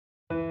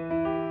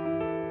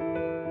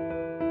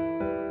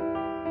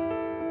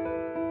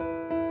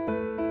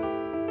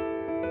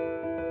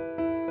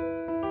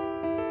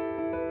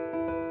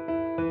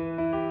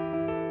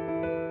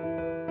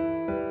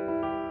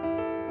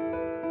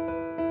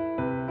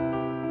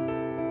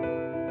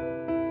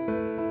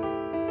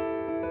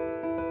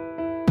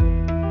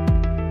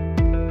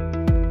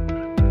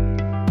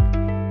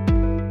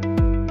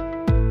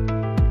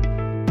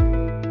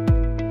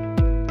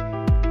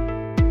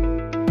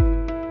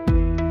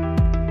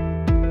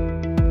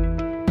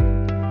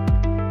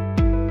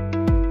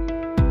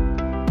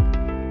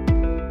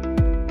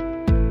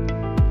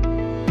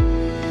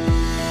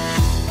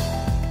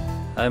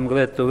I'm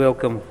glad to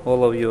welcome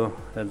all of you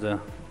at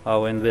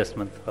our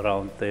investment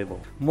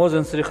roundtable. More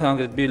than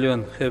 300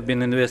 billion have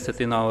been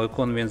invested in our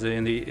economy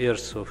in the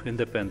years of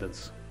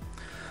independence.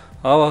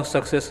 Our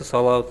successes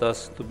allowed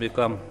us to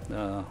become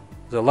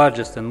the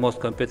largest and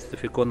most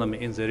competitive economy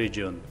in the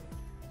region.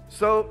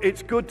 So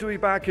it's good to be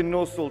back in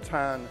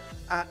Nur-Sultan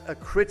at a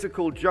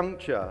critical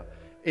juncture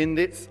in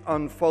its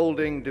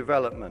unfolding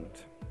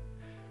development.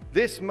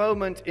 This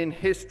moment in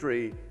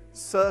history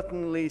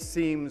certainly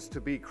seems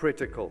to be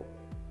critical.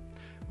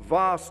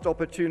 Vast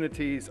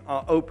opportunities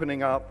are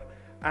opening up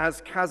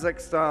as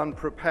Kazakhstan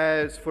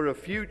prepares for a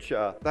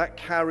future that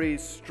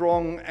carries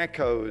strong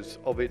echoes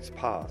of its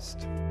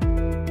past.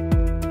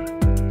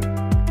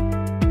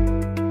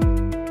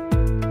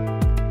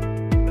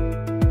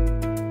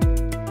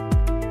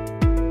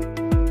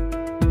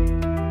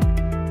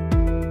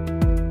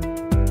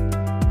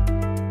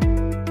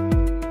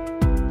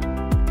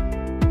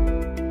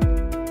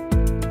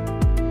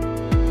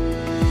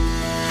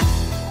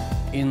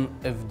 In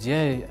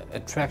FDI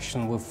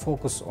attraction, we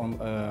focus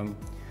on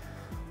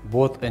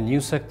both the new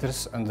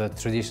sectors and the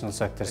traditional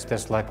sectors.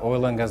 There's like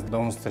oil and gas,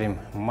 downstream,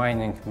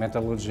 mining,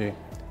 metallurgy,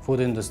 food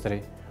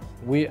industry.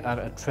 We are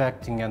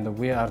attracting and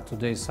we are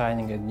today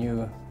signing a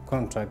new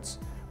contracts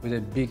with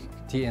the big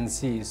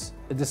TNCs.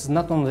 This is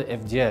not only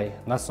FDI,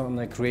 not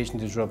only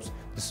creation of jobs,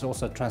 this is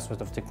also a transfer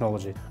of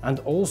technology. And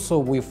also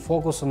we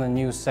focus on the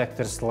new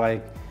sectors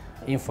like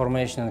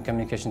information and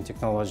communication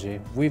technology.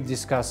 We've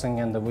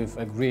discussing and we've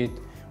agreed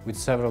with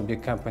several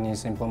big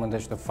companies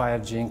implementation of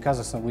 5G in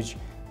Kazakhstan, which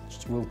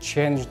will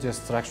change the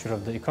structure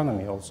of the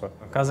economy also.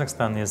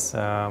 Kazakhstan is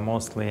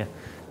mostly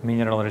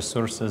mineral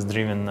resources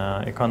driven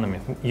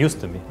economy,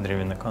 used to be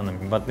driven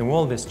economy, but the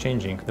world is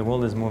changing, the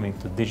world is moving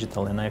to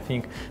digital, and I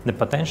think the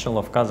potential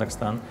of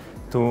Kazakhstan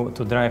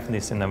to drive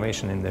this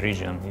innovation in the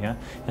region, yeah?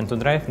 And to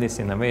drive this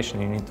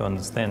innovation you need to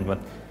understand what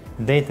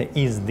data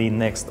is the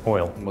next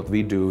oil. What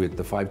we do with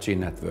the 5G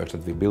networks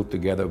that we build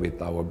together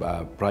with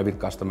our private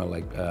customer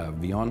like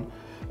VEON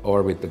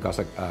or with the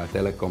Kazakh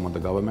Telecom on the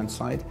government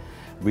side,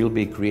 will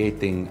be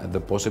creating the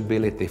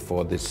possibility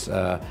for this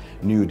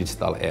new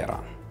digital era.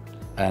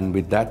 And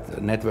with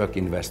that network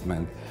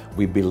investment,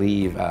 we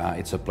believe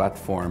it's a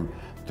platform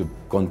to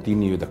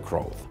continue the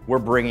growth. We're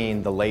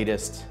bringing the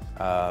latest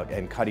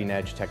and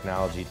cutting-edge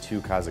technology to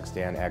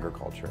Kazakhstan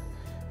agriculture.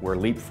 We're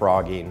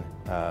leapfrogging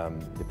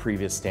the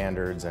previous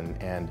standards,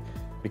 and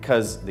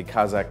because the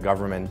Kazakh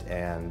government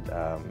and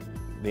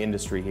the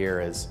industry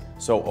here is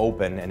so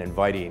open and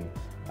inviting,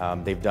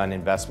 they've done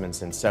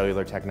investments in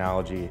cellular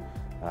technology,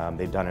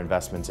 they've done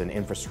investments in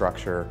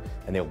infrastructure,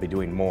 and they'll be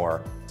doing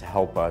more to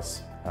help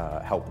us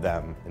help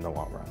them in the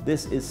long run.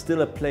 This is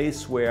still a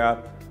place where,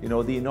 you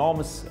know, the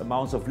enormous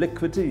amounts of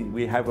liquidity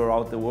we have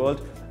around the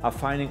world are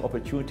finding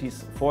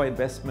opportunities for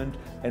investment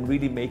and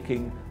really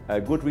making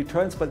good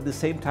returns, but at the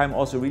same time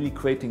also really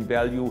creating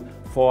value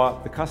for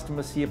the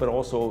customers here, but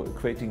also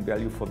creating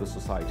value for the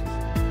society.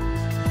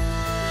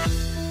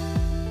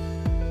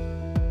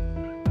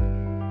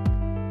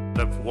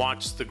 I've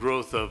watched the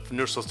growth of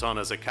Nur-Sultan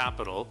as a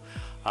capital,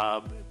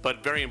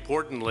 but very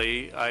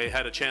importantly, I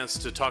had a chance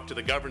to talk to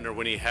the governor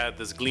when he had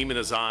this gleam in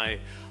his eye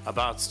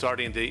about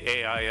starting the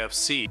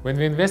AIFC. When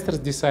the investors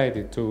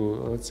decided to,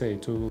 let's say,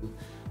 to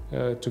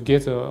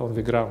get on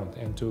the ground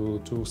and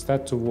to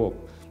start to work,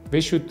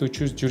 they should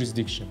choose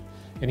jurisdiction.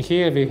 And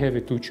here we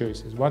have two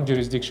choices. One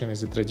jurisdiction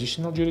is a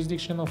traditional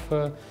jurisdiction of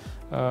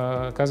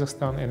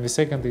Kazakhstan, and the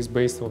second is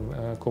based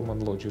on common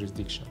law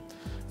jurisdiction.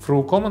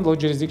 Through common law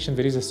jurisdiction,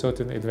 there is a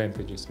certain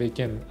advantages. They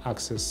can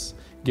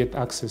get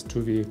access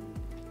to the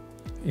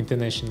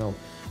international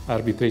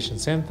arbitration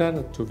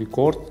center, to the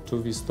court,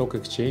 to the stock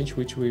exchange,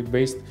 which we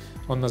based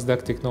on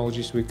Nasdaq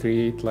technologies we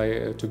create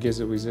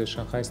together with the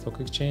Shanghai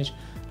Stock Exchange,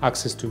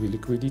 access to the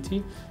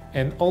liquidity,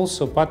 and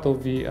also part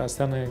of the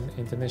Astana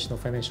International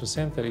Financial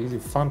Center is a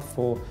fund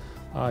for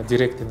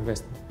direct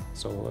investment.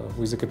 So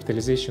with a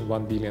capitalization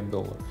 $1 billion.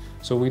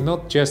 So we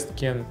not just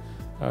can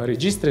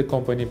register a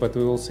company, but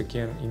we also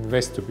can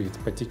invest to this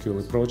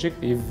particular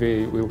project if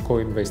they will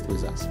co-invest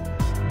with us.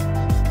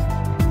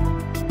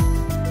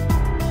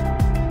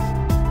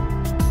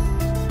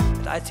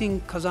 I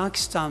think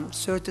Kazakhstan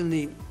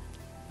certainly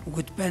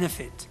would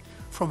benefit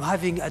from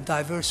having a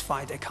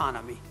diversified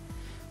economy.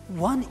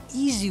 One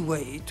easy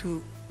way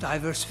to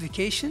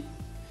diversification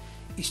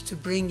is to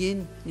bring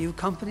in new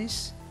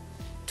companies,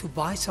 to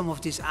buy some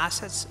of these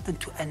assets and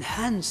to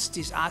enhance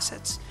these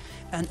assets.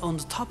 And on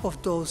the top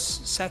of those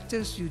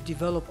sectors, you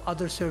develop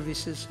other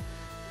services,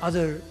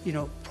 other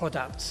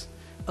products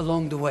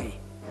along the way.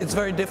 It's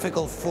very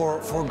difficult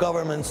for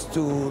governments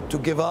to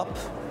give up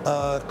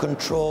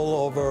control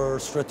over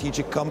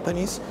strategic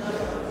companies,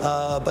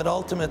 but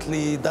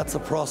ultimately that's a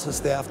process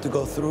they have to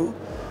go through.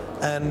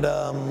 And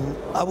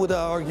I would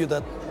argue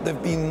that there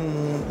have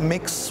been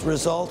mixed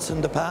results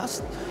in the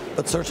past,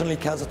 but certainly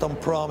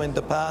Kazatomprom in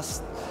the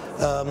past,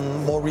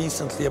 more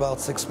recently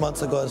about 6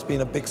 months ago, has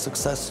been a big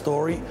success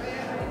story.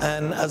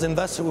 And as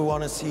investors, we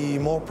want to see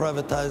more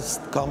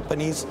privatized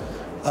companies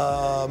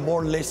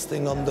more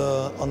listing on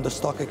the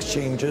stock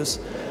exchanges,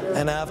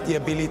 and have the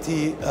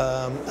ability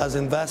as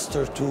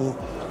investors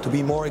to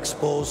be more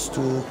exposed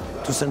to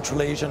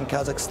Central Asia and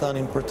Kazakhstan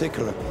in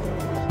particular.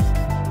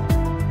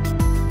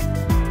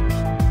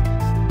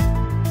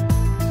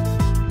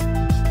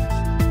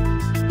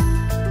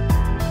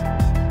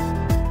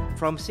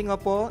 From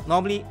Singapore,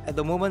 normally at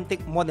the moment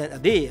take more than a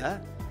day.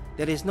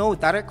 There is no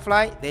direct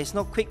flight, there is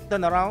no quick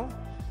turnaround.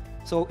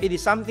 So it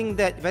is something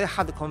that very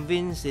hard to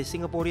convince the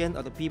Singaporean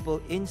or the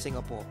people in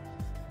Singapore.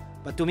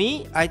 But to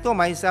me, I told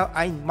myself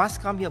I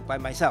must come here by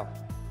myself.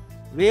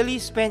 Really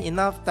spend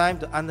enough time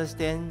to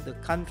understand the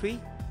country,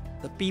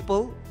 the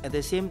people, at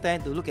the same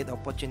time to look at the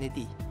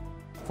opportunity.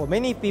 For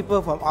many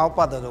people from our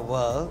part of the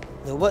world,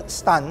 the word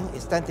stun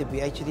is tend to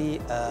be actually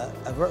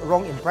a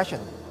wrong impression.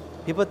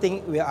 People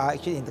think we are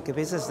actually in the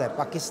places like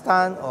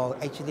Pakistan or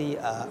actually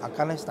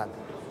Afghanistan.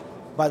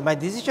 But my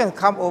decision to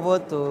come over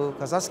to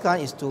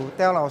Kazakhstan is to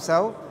tell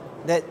ourselves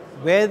that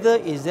whether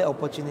is there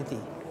opportunity.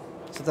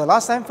 So the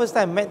first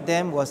time I met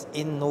them was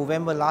in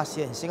November last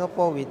year in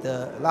Singapore with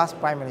the last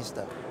Prime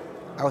Minister.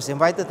 I was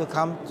invited to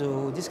come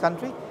to this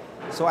country,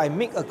 so I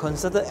make a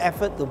concerted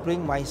effort to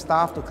bring my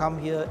staff to come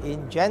here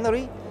in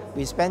January.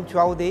 We spent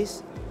 12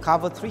 days,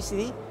 cover 3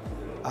 cities,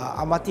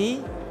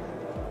 Almaty,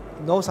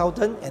 Nur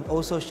Sultan, and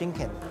also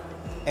Shingen.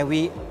 And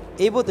we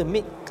able to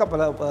meet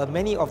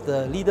many of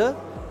the leaders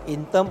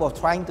in terms of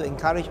trying to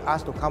encourage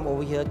us to come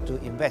over here to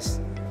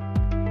invest.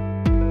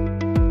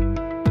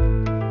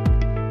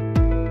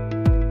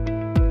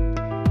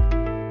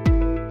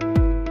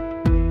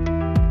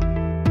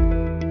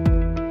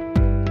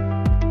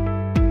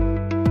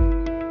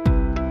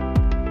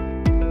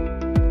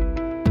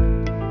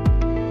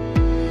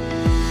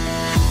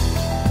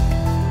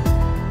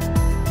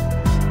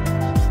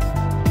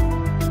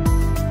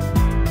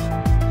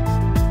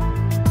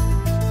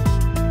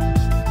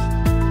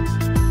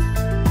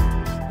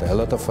 A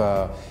lot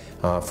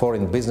of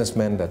foreign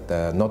businessmen,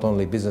 that not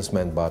only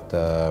businessmen but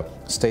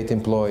state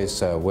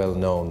employees,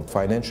 well-known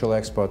financial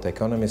experts,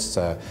 economists,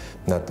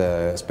 that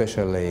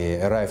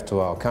especially arrived to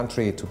our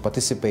country to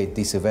participate in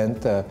this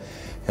event.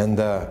 And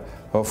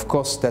of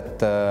course that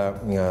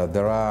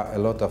there are a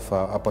lot of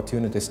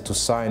opportunities to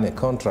sign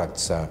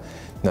contracts,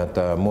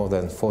 more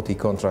than 40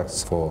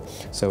 contracts for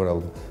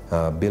several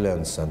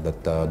billions and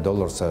that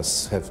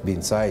dollars have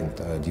been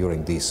signed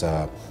during this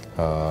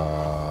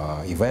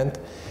event.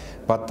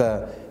 But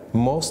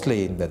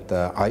mostly that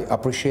I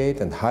appreciate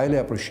and highly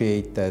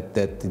appreciate that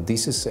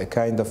this is a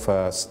kind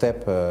of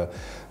step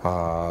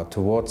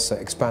towards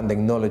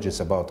expanding knowledge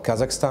about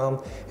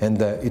Kazakhstan,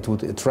 and it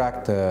would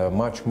attract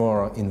much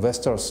more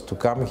investors to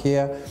come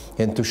here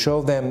and to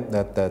show them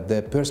that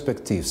the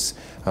perspectives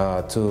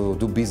to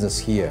do business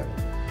here.